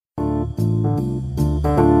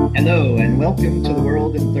Hello, and welcome to The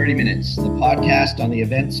World in 30 Minutes, the podcast on the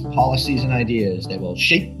events, policies, and ideas that will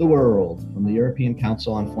shape the world from the European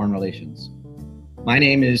Council on Foreign Relations. My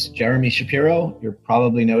name is Jeremy Shapiro. You're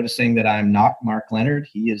probably noticing that I'm not Mark Leonard.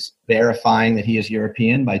 He is verifying that he is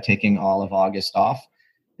European by taking all of August off.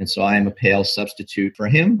 And so I am a pale substitute for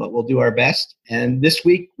him, but we'll do our best. And this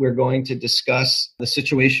week, we're going to discuss the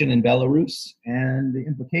situation in Belarus and the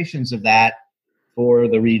implications of that for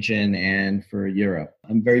the region and for Europe.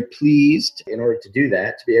 I'm very pleased, in order to do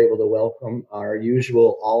that, to be able to welcome our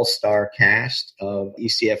usual all-star cast of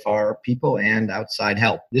ECFR people and outside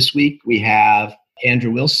help. This week, we have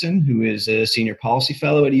Andrew Wilson, who is a senior policy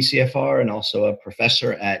fellow at ECFR and also a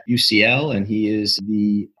professor at UCL, and he is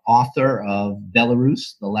the author of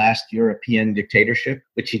Belarus, The Last European Dictatorship,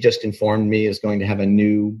 which he just informed me is going to have a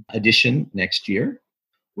new edition next year.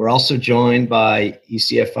 We're also joined by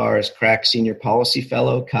ECFR's crack senior policy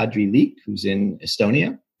fellow, Kadri Leek, who's in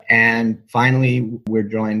Estonia. And finally, we're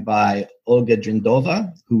joined by Olga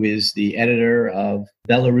Drindova, who is the editor of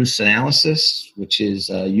Belarus Analysis, which is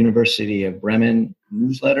a University of Bremen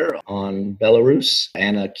newsletter on Belarus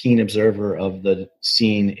and a keen observer of the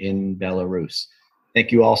scene in Belarus.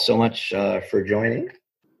 Thank you all so much for joining.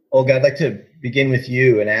 Olga, I'd like to begin with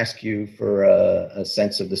you and ask you for a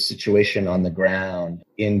sense of the situation on the ground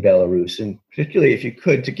in Belarus, and particularly, if you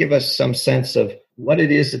could, to give us some sense of what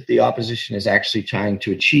it is that the opposition is actually trying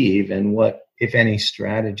to achieve and what, if any,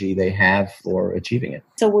 strategy they have for achieving it.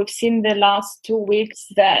 So we've seen the last 2 weeks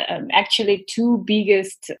that actually two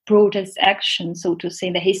biggest protest actions, so to say,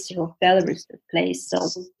 in the history of Belarus took place. So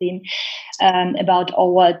we've seen about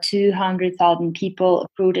over 200,000 people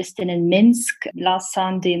protesting in Minsk last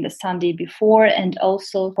Sunday and the Sunday before, and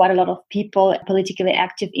also quite a lot of people politically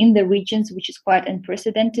active in the regions, which is quite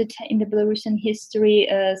unprecedented in the Belarusian history,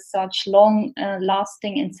 such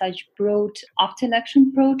long-lasting and such broad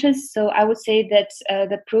after-election protests. So I would say that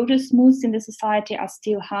the protest moods in the society are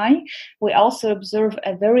still high. We also observe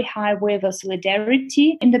a very high wave of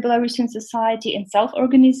solidarity in the Belarusian society and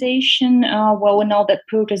self-organization. Well, we know that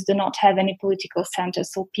protests do not have any political center,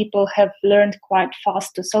 so people have learned quite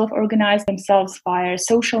fast to self-organize themselves via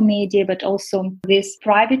social media, but also these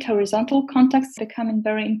private horizontal contacts becoming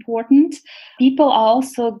very important. People are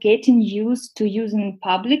also getting used to using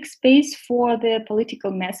public space for their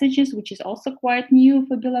political messages, which is also quite new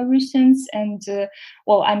for Belarusians. And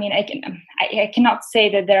I cannot say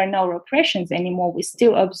that there are no repressions anymore. We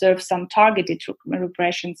still observe some targeted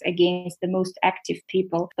repressions against the most active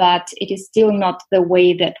people, but it is still not the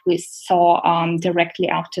way that we saw directly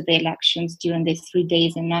after the elections during these 3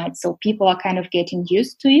 days and nights. So people are kind of getting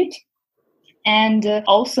used to it. And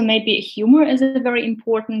also maybe humor is a very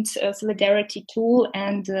important solidarity tool.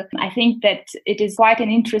 And I think that it is quite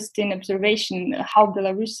an interesting observation how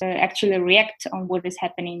Belarus actually react on what is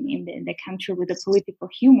happening in the country with the political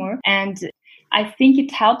humor. And I think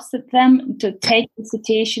it helps them to take the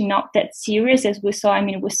situation not that serious as we saw. I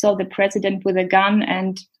mean, we saw the president with a gun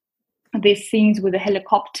and these scenes with a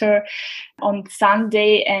helicopter on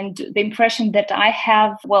Sunday, and the impression that I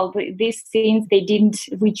have, well, these scenes, they didn't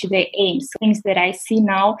reach their aims. Things that I see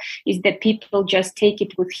now is that people just take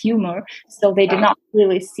it with humor, so they do not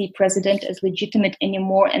really see president as legitimate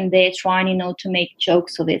anymore, and they're trying, to make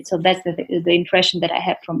jokes of it. So that's the impression that I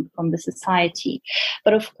have from the society.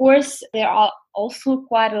 But of course, there are also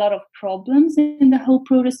quite a lot of problems in the whole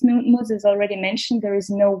protest moods. As already mentioned, there is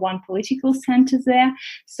no one political center there.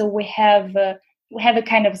 So we have a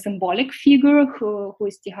kind of symbolic figure who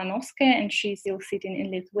is Tikhanovskaya, and she's still sitting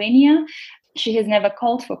in Lithuania. She has never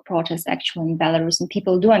called for protests actually in Belarus, and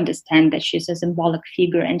people do understand that she's a symbolic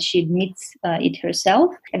figure and she admits it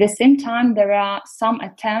herself. At the same time, there are some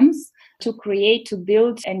attempts to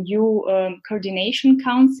build a new coordination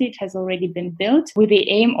council. It has already been built with the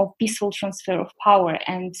aim of peaceful transfer of power.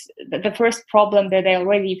 And the first problem that they're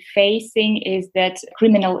already facing is that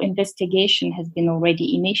criminal investigation has been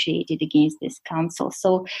already initiated against this council.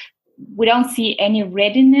 So we don't see any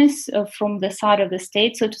readiness from the side of the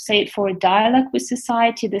state, so to say, for a dialogue with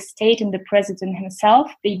society, the state and the president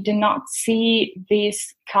himself. They do not see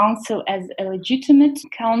this council as a legitimate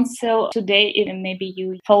council. Today, maybe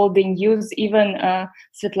you follow the news, even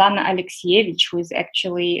Svetlana Alexievich, who is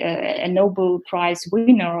actually a Nobel Prize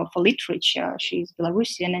winner for literature. She's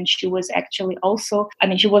Belarusian, and she was actually also,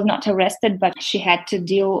 she was not arrested, but she had to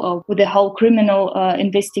deal with the whole criminal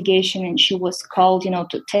investigation, and she was called,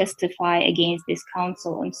 to testify against this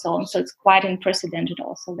council and so on. So it's quite unprecedented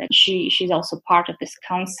also that she's also part of this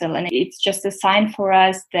council. And it's just a sign for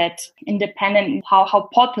us that independent, how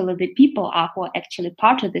popular the people are who are actually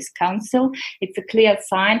part of this council, it's a clear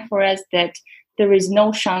sign for us that there is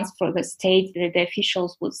no chance for the state that the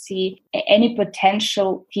officials will see any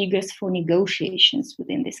potential figures for negotiations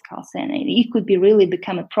within this council. And it could be really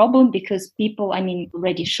become a problem because people,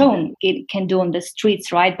 already shown it can do on the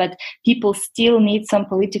streets, right? But people still need some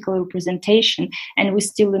political representation, and we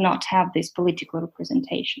still do not have this political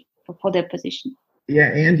representation for their position. Yeah,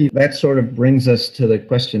 Andy, that sort of brings us to the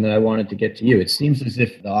question that I wanted to get to you. It seems as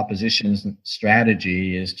if the opposition's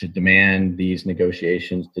strategy is to demand these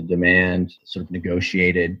negotiations, to demand sort of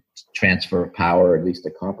negotiated transfer of power, at least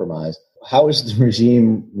a compromise. How is the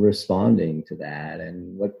regime responding to that?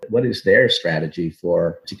 And what is their strategy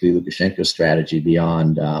for, particularly Lukashenko's strategy,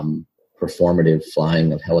 beyond performative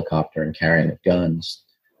flying of helicopter and carrying of guns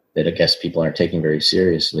that I guess people aren't taking very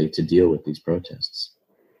seriously to deal with these protests?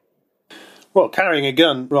 Well, carrying a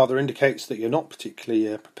gun rather indicates that you're not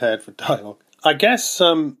particularly prepared for dialogue. I guess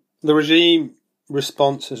the regime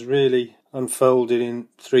response has really unfolded in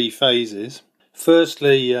three phases.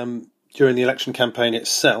 Firstly, during the election campaign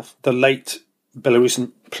itself, the late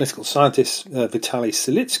Belarusian political scientist Vitaly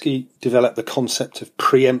Silitsky developed the concept of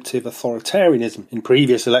preemptive authoritarianism. In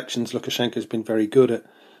previous elections, Lukashenko has been very good at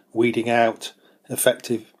weeding out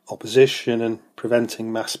effective opposition and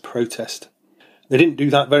preventing mass protest. They didn't do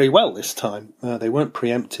that very well this time. They weren't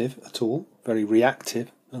preemptive at all, very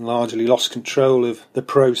reactive, and largely lost control of the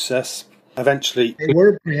process. Eventually, they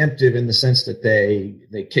were preemptive in the sense that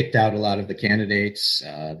they kicked out a lot of the candidates,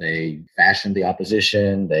 they fashioned the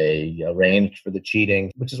opposition, they arranged for the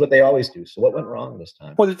cheating, which is what they always do. So what went wrong this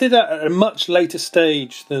time? Well, they did that at a much later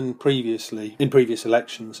stage than previously, in previous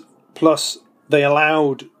elections. Plus, they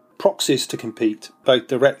allowed proxies to compete, both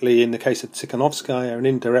directly in the case of Tsikhanovskaya and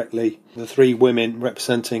indirectly the three women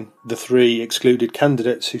representing the three excluded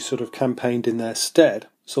candidates who sort of campaigned in their stead.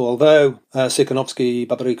 So although Tsikhanovsky,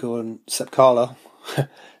 Babariko and Sepkala,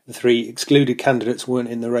 the three excluded candidates, weren't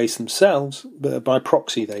in the race themselves, but by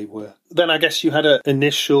proxy they were. Then I guess you had an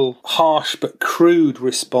initial harsh but crude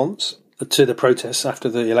response to the protests after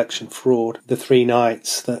the election fraud, the 3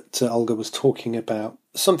 nights that Olga was talking about.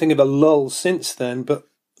 Something of a lull since then, but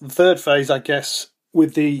the third phase, I guess,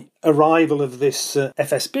 with the arrival of this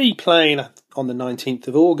FSB plane on the 19th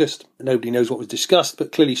of August, nobody knows what was discussed,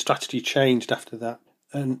 but clearly strategy changed after that.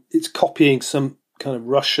 And it's copying some kind of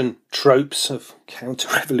Russian tropes of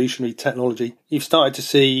counter-revolutionary technology. You've started to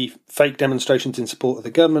see fake demonstrations in support of the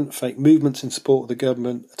government, fake movements in support of the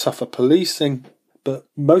government, tougher policing. But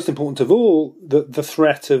most important of all, the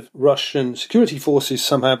threat of Russian security forces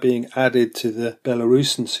somehow being added to the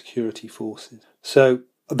Belarusian security forces. So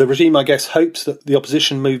the regime, I guess, hopes that the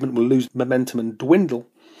opposition movement will lose momentum and dwindle,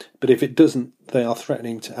 but if it doesn't, they are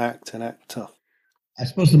threatening to act and act tough. I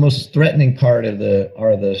suppose the most threatening part of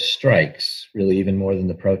are the strikes, really, even more than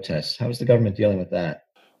the protests. How is the government dealing with that?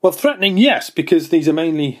 Well, threatening, yes, because these are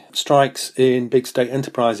mainly strikes in big state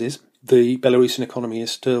enterprises. The Belarusian economy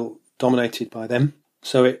is still dominated by them,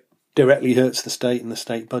 so it directly hurts the state and the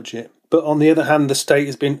state budget. But on the other hand, the state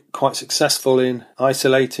has been quite successful in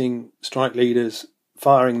isolating strike leaders,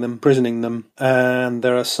 firing them, imprisoning them, and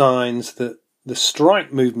there are signs that the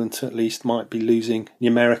strike movement at least might be losing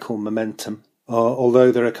numerical momentum,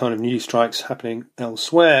 although there are kind of new strikes happening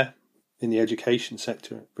elsewhere in the education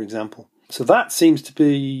sector, for example. So that seems to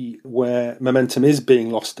be where momentum is being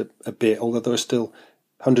lost a bit, although there are still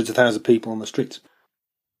hundreds of thousands of people on the streets.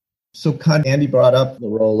 So Andy brought up the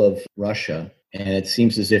role of Russia, and it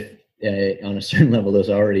seems as if on a certain level there's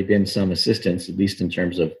already been some assistance, at least in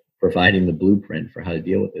terms of providing the blueprint for how to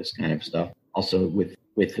deal with this kind of stuff. Also with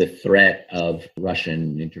the threat of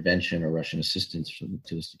Russian intervention or Russian assistance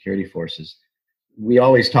to the security forces. We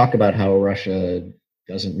always talk about how Russia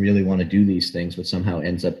doesn't really want to do these things, but somehow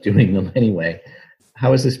ends up doing them anyway.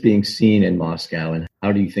 How is this being seen in Moscow, and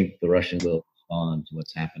how do you think the Russians will respond to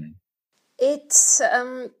what's happening? It's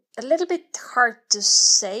a little bit hard to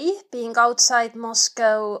say, being outside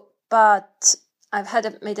Moscow, but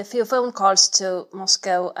I've made a few phone calls to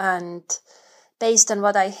Moscow, and based on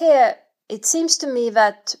what I hear, it seems to me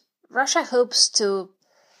that Russia hopes to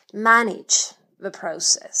manage the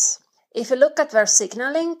process. If you look at their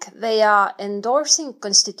signaling, they are endorsing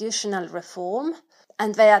constitutional reform,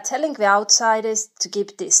 and they are telling the outsiders to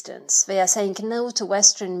keep distance. They are saying no to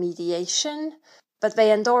Western mediation, but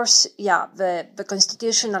they endorse, the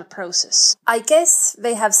constitutional process. I guess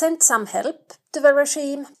they have sent some help to the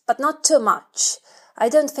regime, but not too much. I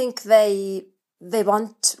don't think they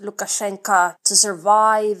want Lukashenko to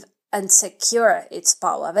survive and secure its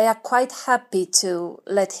power. They are quite happy to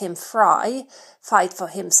let him fight for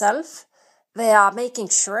himself. They are making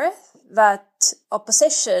sure that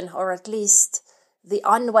opposition, or at least the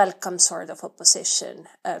unwelcome sort of opposition,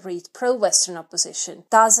 read pro-Western opposition,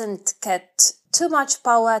 doesn't get too much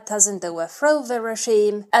power doesn't overthrow the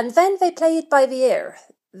regime, and then they play it by the ear.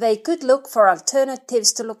 They could look for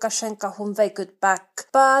alternatives to Lukashenko whom they could back,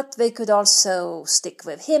 but they could also stick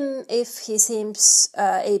with him if he seems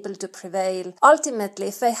able to prevail. Ultimately,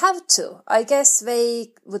 if they have to, I guess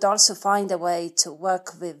they would also find a way to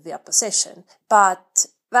work with the opposition. But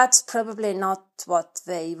that's probably not what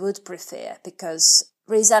they would prefer, because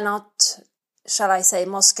these are not, shall I say,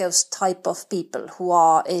 Moscow's type of people who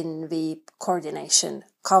are in the coordination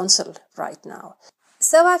council right now.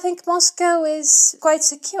 So I think Moscow is quite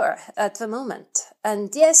secure at the moment. And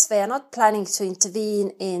yes, they are not planning to intervene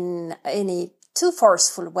in any too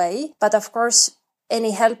forceful way. But of course, any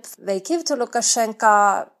help they give to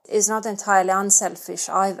Lukashenko is not entirely unselfish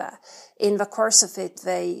either. In the course of it,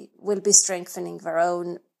 they will be strengthening their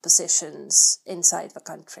own positions inside the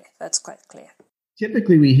country. That's quite clear.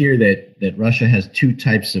 Typically, we hear that Russia has two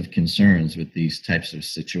types of concerns with these types of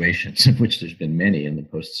situations, of which there's been many in the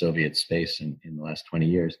post-Soviet space in the last 20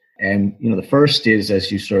 years. And, the first is,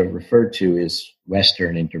 as you sort of referred to, is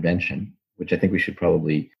Western intervention, which I think we should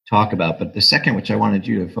probably talk about. But the second, which I wanted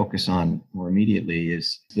you to focus on more immediately,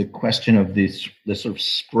 is the question of the sort of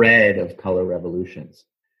spread of color revolutions.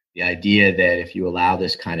 The idea that if you allow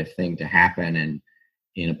this kind of thing to happen and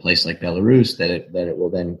in a place like Belarus, that it will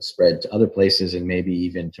then spread to other places and maybe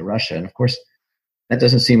even to Russia. And of course, that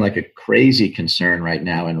doesn't seem like a crazy concern right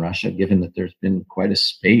now in Russia, given that there's been quite a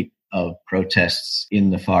spate of protests in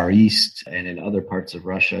the Far East and in other parts of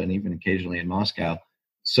Russia and even occasionally in Moscow.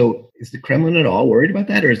 So is the Kremlin at all worried about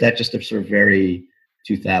that, or is that just a sort of very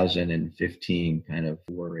 2015 kind of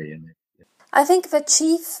worry? I think the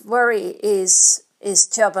chief worry is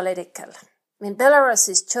geopolitical. I mean, Belarus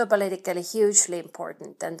is geopolitically hugely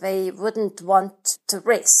important, and they wouldn't want to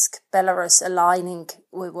risk Belarus aligning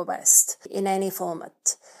with the West in any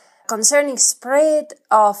format. Concerning spread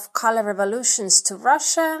of color revolutions to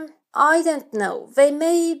Russia, I don't know.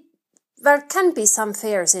 There can be some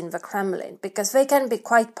fears in the Kremlin because they can be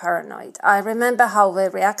quite paranoid. I remember how they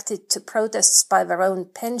reacted to protests by their own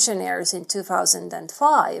pensioners in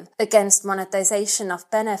 2005 against monetization of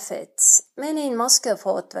benefits. Many in Moscow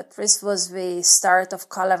thought that this was the start of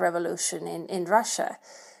color revolution in Russia,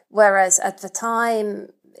 whereas at the time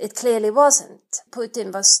it clearly wasn't.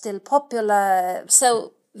 Putin was still popular,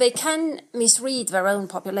 so they can misread their own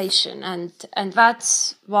population, and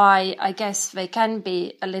that's why I guess they can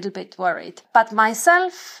be a little bit worried. But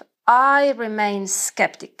myself, I remain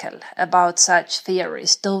skeptical about such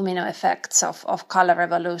theories, domino effects of color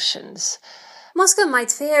revolutions. Moscow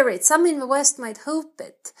might fear it, some in the West might hope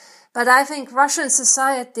it, but I think Russian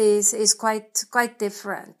society is quite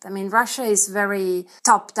different. I mean, Russia is very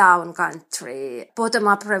top-down country.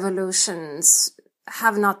 Bottom-up revolutions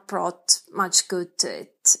have not brought much good to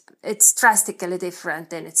it. It's drastically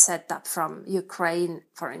different in its setup from Ukraine,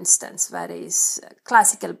 for instance, that is a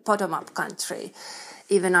classical bottom-up country,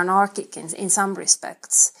 even anarchic in some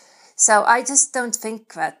respects. So I just don't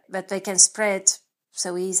think that they can spread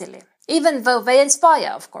so easily, even though they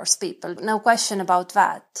inspire, of course, people, no question about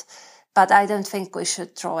that. But I don't think we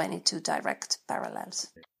should draw any too direct parallels.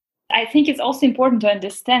 I think it's also important to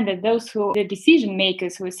understand that the decision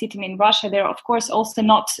makers who are sitting in Russia, they're of course also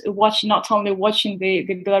not only watching the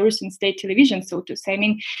Belarusian state television, so to say. I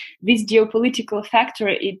mean, this geopolitical factor,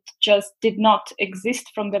 it just did not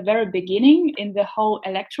exist from the very beginning in the whole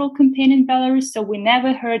electoral campaign in Belarus. So we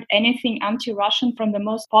never heard anything anti-Russian from the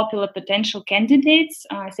most popular potential candidates.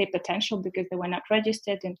 I say potential because they were not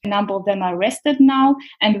registered, and a number of them are arrested now.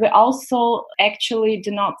 And we also actually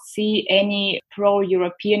do not see any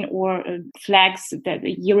pro-European or flags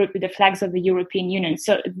the flags of the European Union.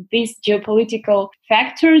 So this geopolitical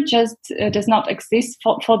factor just does not exist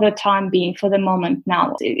for the time being, for the moment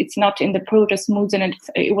now. It's not in the protest moods, and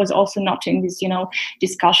it was also not in these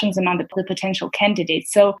discussions among the potential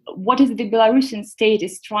candidates. So what is the Belarusian state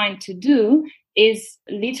is trying to do is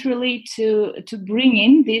literally to bring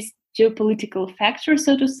in this geopolitical factor,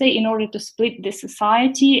 so to say, in order to split the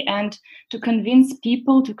society and to convince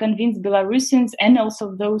Belarusians and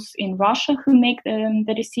also those in Russia who make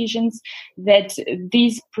the decisions that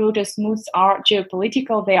these protest moods are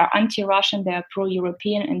geopolitical, they are anti-Russian, they are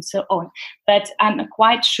pro-European, and so on. But I'm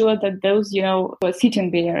quite sure that those, who are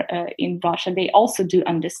sitting there in Russia, they also do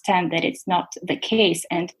understand that it's not the case.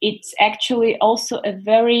 And it's actually also a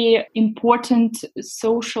very important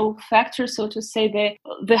social factor, so to say.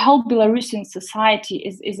 The whole Belarusian society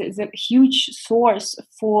is a huge source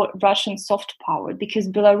for Russian soft power, because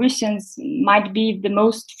Belarusians might be the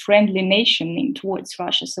most friendly nation towards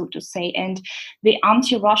Russia, so to say, and the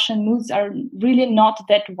anti-Russian moods are really not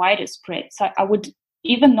that widespread. So I would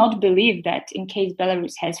even not believe that in case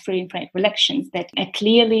Belarus has free and fair elections, that a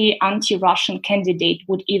clearly anti-Russian candidate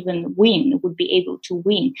would even win, would be able to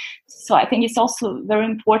win. So I think it's also very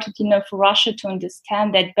important, for Russia to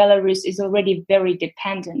understand that Belarus is already very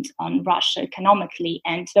dependent on Russia economically,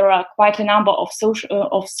 and there are quite a number of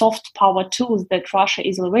soft power tools that Russia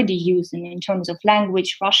is already using in terms of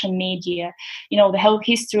language, Russian media, the whole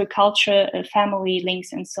history, culture, family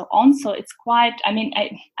links, and so on. So it's quite,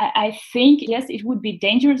 I think, yes, it would be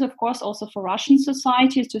dangerous, of course, also for Russian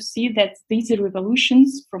society to see that these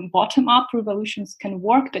revolutions, from bottom-up revolutions, can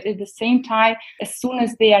work, but at the same time, as soon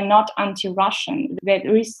as they are not anti-Russian,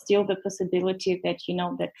 there is still the possibility that,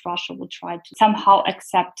 that Russia will try to somehow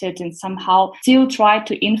accept it and somehow still try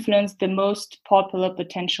to influence the most popular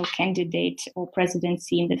potential candidate or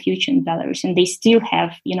presidency in the future in Belarus. And they still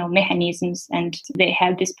have, mechanisms, and they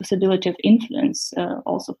have this possibility of influence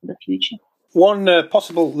also for the future. One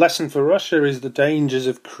possible lesson for Russia is the dangers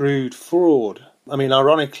of crude fraud.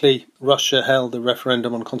 Ironically, Russia held a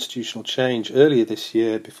referendum on constitutional change earlier this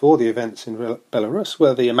year before the events in Belarus,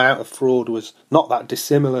 where the amount of fraud was not that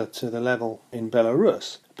dissimilar to the level in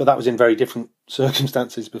Belarus. But that was in very different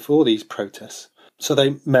circumstances before these protests. So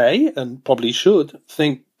they may, and probably should,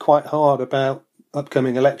 think quite hard about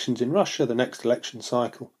upcoming elections in Russia, the next election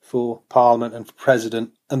cycle for parliament and for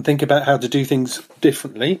president, and think about how to do things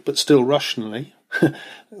differently, but still Russianly.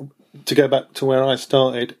 To go back to where I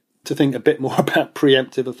started, to think a bit more about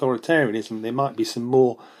preemptive authoritarianism, there might be some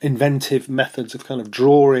more inventive methods of kind of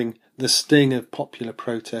drawing the sting of popular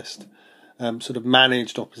protest, sort of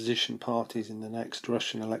managed opposition parties in the next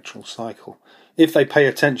Russian electoral cycle, if they pay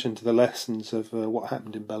attention to the lessons of what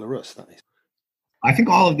happened in Belarus, that is. I think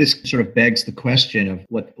all of this sort of begs the question of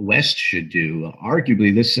what the West should do.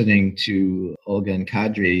 Arguably, listening to Olga and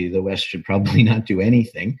Kadri, the West should probably not do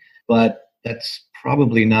anything, but that's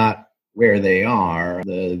probably not where they are.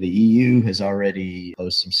 The EU has already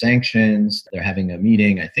imposed some sanctions. They're having a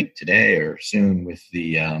meeting, I think today or soon, with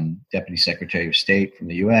the Deputy Secretary of State from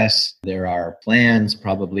the US. There are plans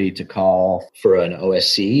probably to call for an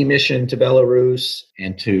OSCE mission to Belarus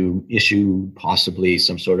and to issue possibly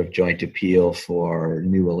some sort of joint appeal for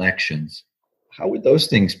new elections. How would those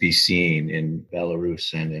things be seen in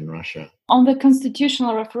Belarus and in Russia? On the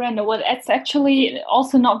constitutional referendum, well, it's actually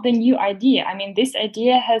also not the new idea. This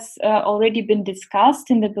idea has already been discussed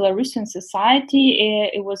in the Belarusian society.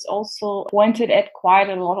 It was also pointed at quite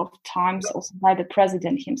a lot of times also by the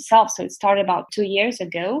president himself. So it started about 2 years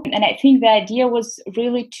ago. And I think the idea was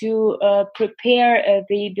really to prepare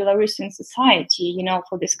the Belarusian society,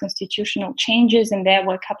 for these constitutional changes. And there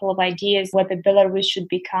were a couple of ideas whether Belarus should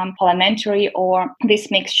become parliamentary or this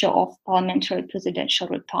mixture of parliamentary presidential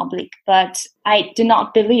republic. But I do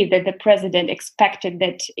not believe that the president expected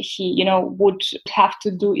that he, would have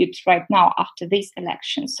to do it right now after this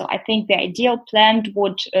election. So I think the ideal plan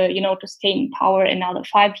would, to stay in power another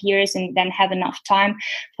 5 years and then have enough time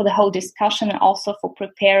for the whole discussion and also for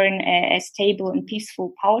preparing a stable and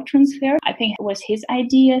peaceful power transfer. I think it was his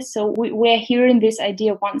idea. So we're hearing this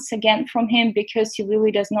idea once again from him because he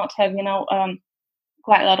really does not have,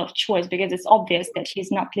 quite a lot of choice, because it's obvious that he's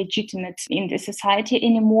not legitimate in the society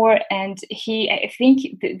anymore. And I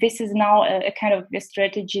think this is now a kind of a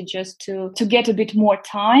strategy just to get a bit more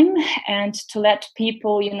time and to let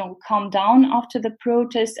people, calm down after the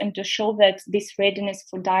protest and to show that this readiness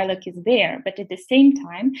for dialogue is there. But at the same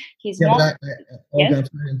time, he's not... Olga, I'm sorry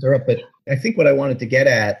to interrupt, but I think what I wanted to get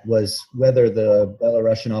at was whether the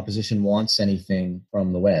Belarusian opposition wants anything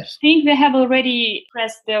from the West. I think they have already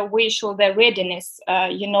expressed their wish or their readiness,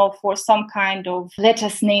 for some kind of, let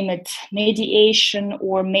us name it, mediation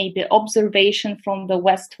or maybe observation from the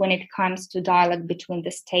West when it comes to dialogue between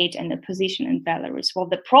the state and the opposition in Belarus. Well,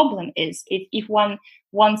 the problem is if one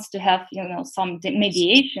wants to have, some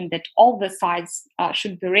mediation, that all the sides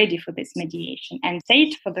should be ready for this mediation. And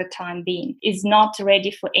state, for the time being, is not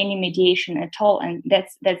ready for any mediation at all. And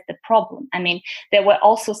that's the problem. There were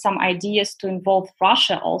also some ideas to involve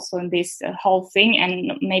Russia also in this whole thing,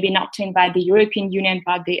 and maybe not to invite the European Union,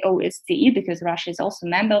 but the OSCE, because Russia is also a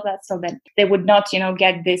member of that, so that they would not,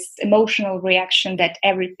 get this emotional reaction that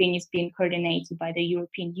everything is being coordinated by the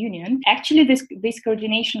European Union. Actually, this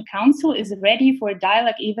coordination council is ready for a dialogue,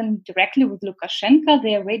 even directly with Lukashenko.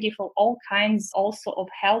 They are ready for all kinds also of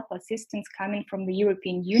help, assistance coming from the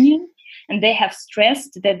European Union. And they have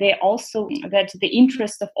stressed that that the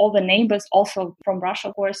interest of all the neighbors, also from Russia,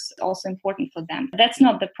 of course, also important for them. That's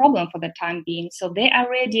not the problem for the time being. So they are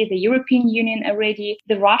ready. The European Union are ready.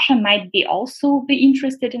 The Russia might also be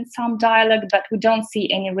interested in some dialogue, but we don't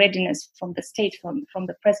see any readiness from the state, from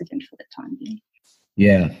the president for the time being.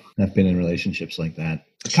 Yeah, I've been in relationships like that.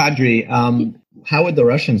 Kadri, how would the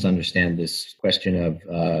Russians understand this question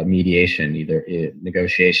of mediation, either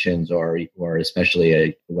negotiations or especially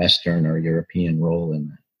a Western or European role in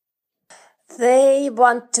that? They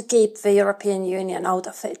want to keep the European Union out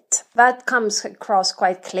of it. That comes across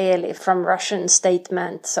quite clearly from Russian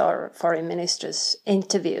statements or foreign ministers'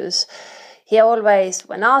 interviews. He always,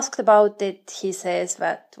 when asked about it, he says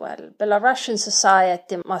that, well, Belarusian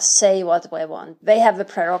society must say what they want. They have the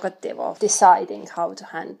prerogative of deciding how to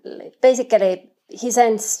handle it. Basically, he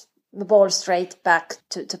sends the ball straight back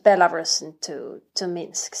to Belarus and to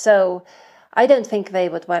Minsk. So I don't think they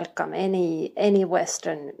would welcome any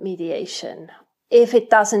Western mediation if it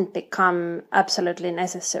doesn't become absolutely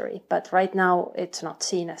necessary. But right now, it's not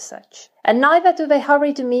seen as such. And neither do they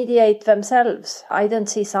hurry to mediate themselves. I don't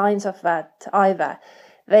see signs of that either.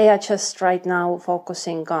 They are just right now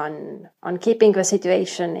focusing on keeping the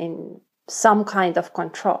situation in some kind of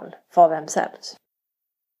control for themselves.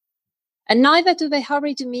 And neither do they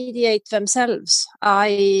hurry to mediate themselves.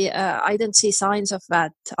 I don't see signs of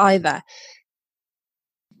that either.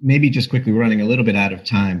 Maybe just quickly, we're running a little bit out of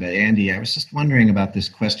time, but Andy, I was just wondering about this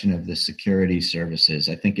question of the security services.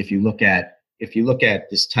 I think if you look at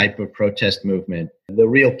this type of protest movement, the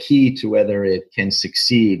real key to whether it can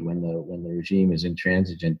succeed when the regime is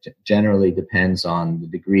intransigent generally depends on the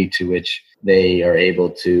degree to which they are able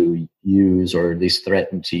to use, or at least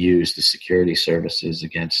threaten to use, the security services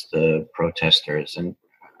against the protesters. And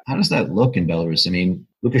how does that look in Belarus? I mean,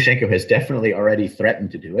 Lukashenko has definitely already threatened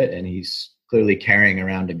to do it, and he's clearly carrying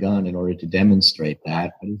around a gun in order to demonstrate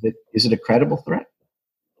that. But is it a credible threat?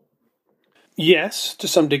 Yes, to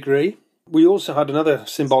some degree. We also had another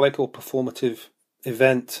symbolic or performative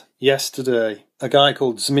event yesterday. A guy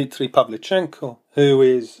called Dmitry Pavlichenko, who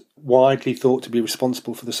is widely thought to be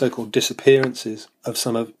responsible for the so-called disappearances of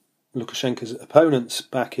some of Lukashenko's opponents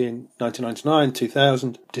back in 1999,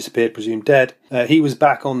 2000, disappeared, presumed dead. He was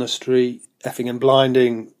back on the street, effing and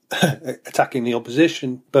blinding, attacking the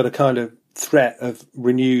opposition, but a kind of threat of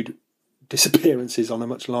renewed disappearances on a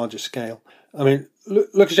much larger scale. I mean,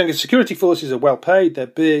 Lukashenko's security forces are well paid, they're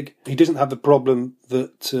big. He doesn't have the problem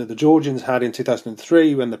that the Georgians had in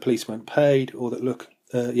 2003 when the police weren't paid, or that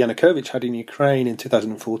Yanukovych had in Ukraine in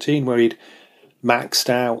 2014, where he'd maxed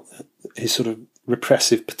out his sort of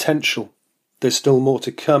repressive potential. There's still more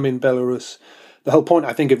to come in Belarus. The whole point,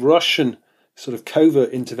 I think, of Russian sort of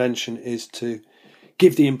covert intervention is to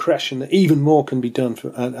give the impression that even more can be done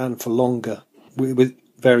for longer with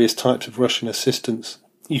various types of Russian assistance.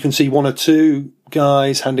 You can see one or two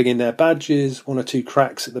guys handing in their badges, one or two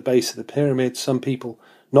cracks at the base of the pyramid, some people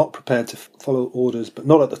not prepared to follow orders, but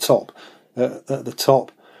not at the top. At the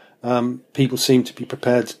top, people seem to be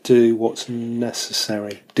prepared to do what's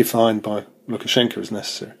necessary, defined by Lukashenko as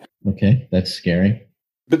necessary. Okay, that's scary.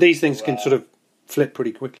 But these things can sort of flip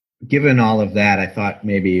pretty quickly. Given all of that, I thought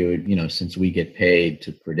maybe it would, since we get paid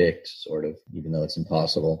to predict, sort of, even though it's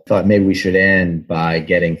impossible, thought maybe we should end by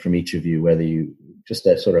getting from each of you just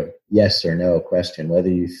a sort of yes or no question, whether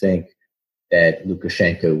you think that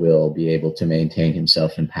Lukashenko will be able to maintain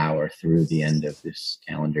himself in power through the end of this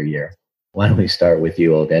calendar year. Why don't we start with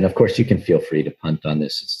you, Olga? And of course, you can feel free to punt on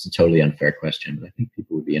this. It's a totally unfair question, but I think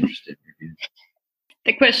people would be interested in your views.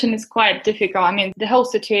 The question is quite difficult. I mean, the whole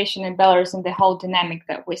situation in Belarus and the whole dynamic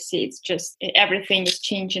that we see, it's just everything is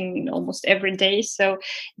changing almost every day. So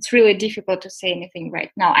it's really difficult to say anything right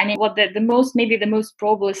now. I mean, what the most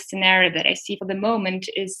probable scenario that I see for the moment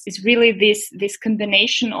is really this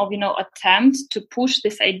combination of, attempt to push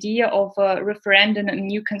this idea of a referendum and a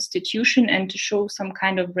new constitution and to show some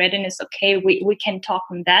kind of readiness. Okay, we can talk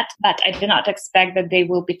on that, but I do not expect that they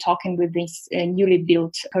will be talking with this newly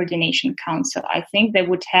built coordination council. I think they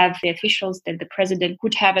would have the officials, that the president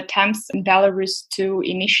would have attempts in Belarus to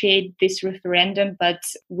initiate this referendum, but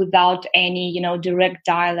without any, direct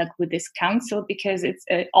dialogue with this council, because it's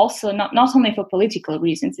also not only for political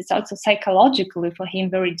reasons, it's also psychologically for him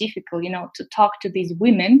very difficult, to talk to these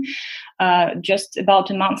women. Just about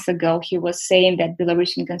a month ago, he was saying that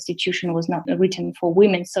Belarusian constitution was not written for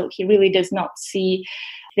women, so he really does not see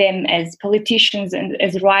them as politicians and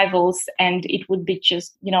as rivals, and it would be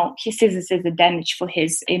just, he sees this as a damage for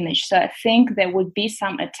his image. So I think there would be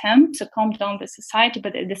some attempt to calm down the society,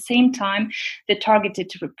 but at the same time, the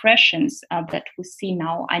targeted repressions that we see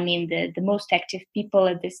now, I mean, the most active people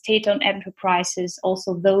at the state-owned enterprises,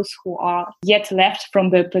 also those who are yet left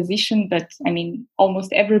from the opposition, but I mean,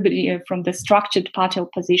 almost everybody from the structured party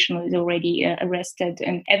opposition is already arrested,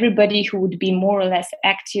 and everybody who would be more or less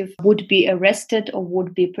active would be arrested or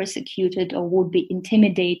would be be persecuted or would be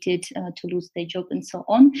intimidated to lose their job and so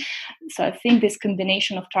on. So I think this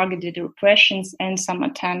combination of targeted repressions and some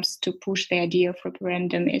attempts to push the idea of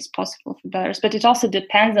referendum is possible for Belarus. But it also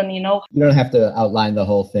depends on, You don't have to outline the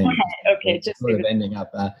whole thing. Okay, just sort of ending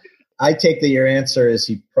up. I take that your answer is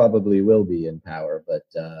he probably will be in power, but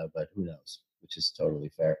who knows, which is totally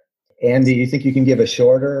fair. Andy, you think you can give a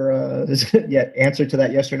shorter answer to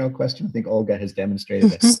that yes or no question? I think Olga has demonstrated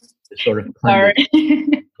the sort of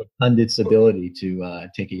pundit's ability to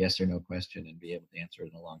take a yes or no question and be able to answer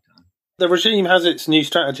it in a long time. The regime has its new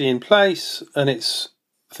strategy in place, and it's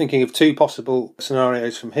thinking of two possible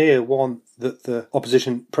scenarios from here. One, that the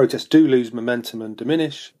opposition protests do lose momentum and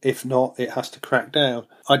diminish. If not, it has to crack down.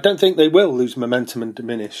 I don't think they will lose momentum and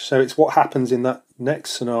diminish. So it's what happens in that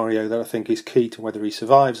next scenario that I think is key to whether he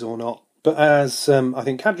survives or not. But as I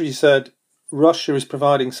think Kadri said, Russia is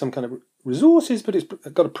providing some kind of resources, but it's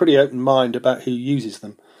got a pretty open mind about who uses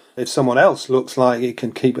them. If someone else looks like it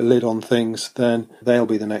can keep a lid on things, then they'll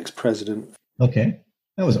be the next president. Okay.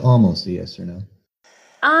 That was almost a yes or no.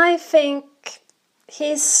 I think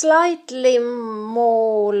he's slightly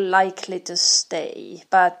more likely to stay,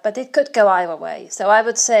 but it could go either way. So I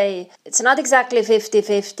would say it's not exactly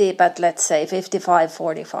 50-50, but let's say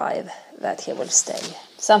 55-45 that he will stay.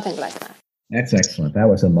 Something like that. That's excellent. That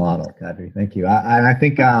was a model, Kadri. Thank you. I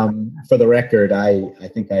think, for the record, I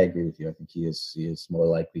think I agree with you. I think he is more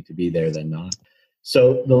likely to be there than not.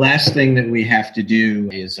 So the last thing that we have to do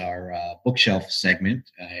is our bookshelf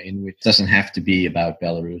segment, in which it doesn't have to be about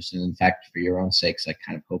Belarus. And in fact, for your own sakes, I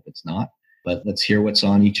kind of hope it's not. But let's hear what's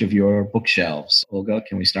on each of your bookshelves. Olga,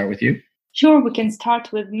 can we start with you? Sure, we can start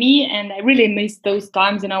with me, and I really miss those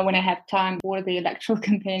times, when I have time for the electoral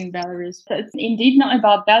campaign in Belarus. So it's indeed not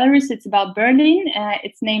about Belarus, it's about Berlin.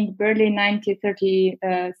 It's named Berlin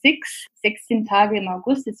 1936, 16 Tage im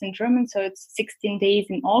August. It's in German, so it's 16 days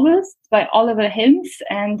in August, by Oliver Hilms.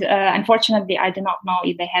 And unfortunately, I do not know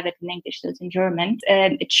if they have it in English, so it's in German.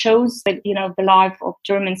 It shows, the life of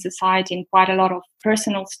German society in quite a lot of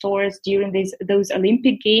personal stories during those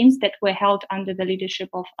Olympic Games that were held under the leadership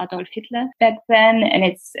of Adolf Hitler back then. And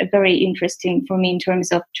it's very interesting for me in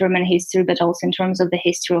terms of German history, but also in terms of the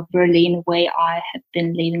history of Berlin, where I have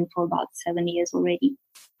been living for about 7 years already.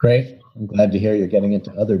 Great. I'm glad to hear you're getting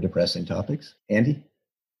into other depressing topics. Andy?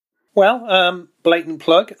 Well, blatant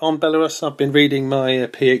plug on Belarus. I've been reading my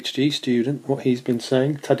PhD student, what he's been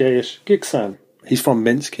saying, Tadeusz Giksan. He's from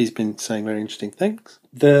Minsk. He's been saying very interesting things.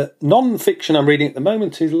 The non-fiction I'm reading at the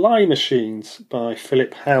moment is Lie Machines by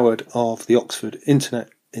Philip Howard of the Oxford Internet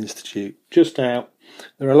Institute. Just out.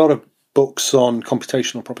 There are a lot of books on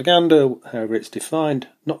computational propaganda, however it's defined.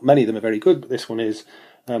 Not many of them are very good, but this one is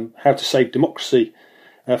How to Save Democracy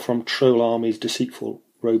from Troll Armies, Deceitful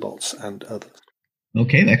Robots and Others.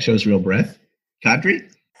 Okay, that shows real breadth. Kadri?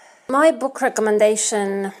 My book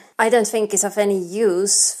recommendation, I don't think is of any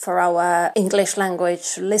use for our English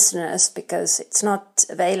language listeners because it's not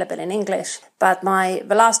available in English. But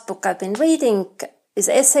the last book I've been reading is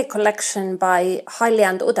an essay collection by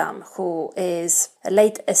Hailiand Udam, who is a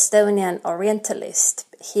late Estonian Orientalist.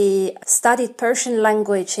 He studied Persian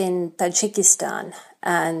language in Tajikistan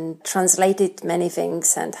and translated many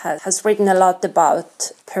things and has written a lot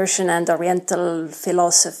about Persian and Oriental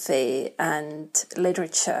philosophy and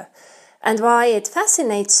literature. And why it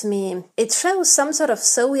fascinates me, it shows some sort of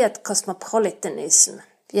Soviet cosmopolitanism.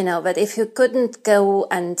 That if you couldn't go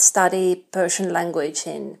and study Persian language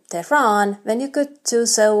in Tehran, then you could do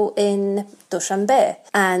so in Dushanbe.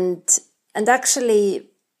 And actually,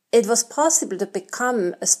 it was possible to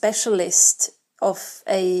become a specialist of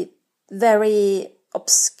a very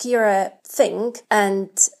obscure thing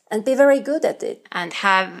and be very good at it. And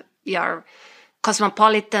have your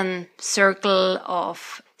cosmopolitan circle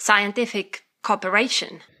of scientific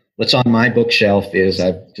cooperation. What's on my bookshelf is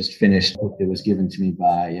I've just finished a book that was given to me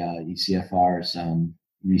by ECFR's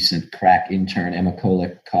recent crack intern, Emma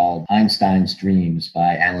Kolick, called Einstein's Dreams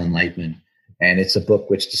by Alan Lightman. And it's a book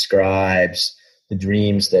which describes the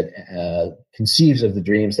dreams that conceives of the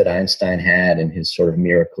dreams that Einstein had in his sort of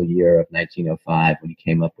miracle year of 1905 when he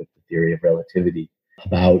came up with the theory of relativity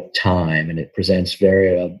about time. And it presents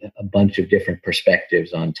a bunch of different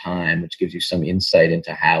perspectives on time, which gives you some insight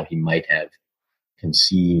into how he might have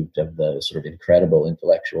conceived of the sort of incredible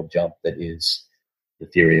intellectual jump that is the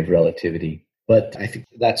theory of relativity. But I think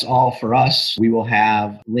that's all for us. We will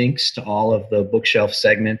have links to all of the bookshelf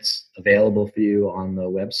segments available for you on the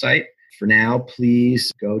website. For now,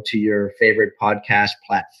 please go to your favorite podcast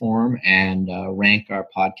platform and rank our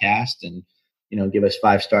podcast and give us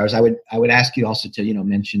 5 stars. I would ask you also to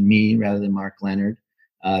mention me rather than Mark Leonard.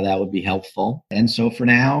 that would be helpful. And so for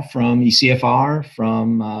now, from ECFR,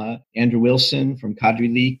 from Andrew Wilson, from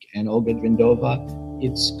Kadri Leak, and Olga Drindova,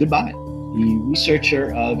 it's goodbye. The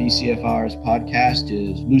researcher of ECFR's podcast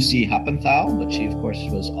is Lucy Hoppenthal, but she, of course,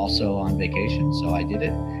 was also on vacation, so I did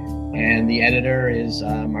it. And the editor is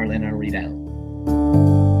Marlena Riedel.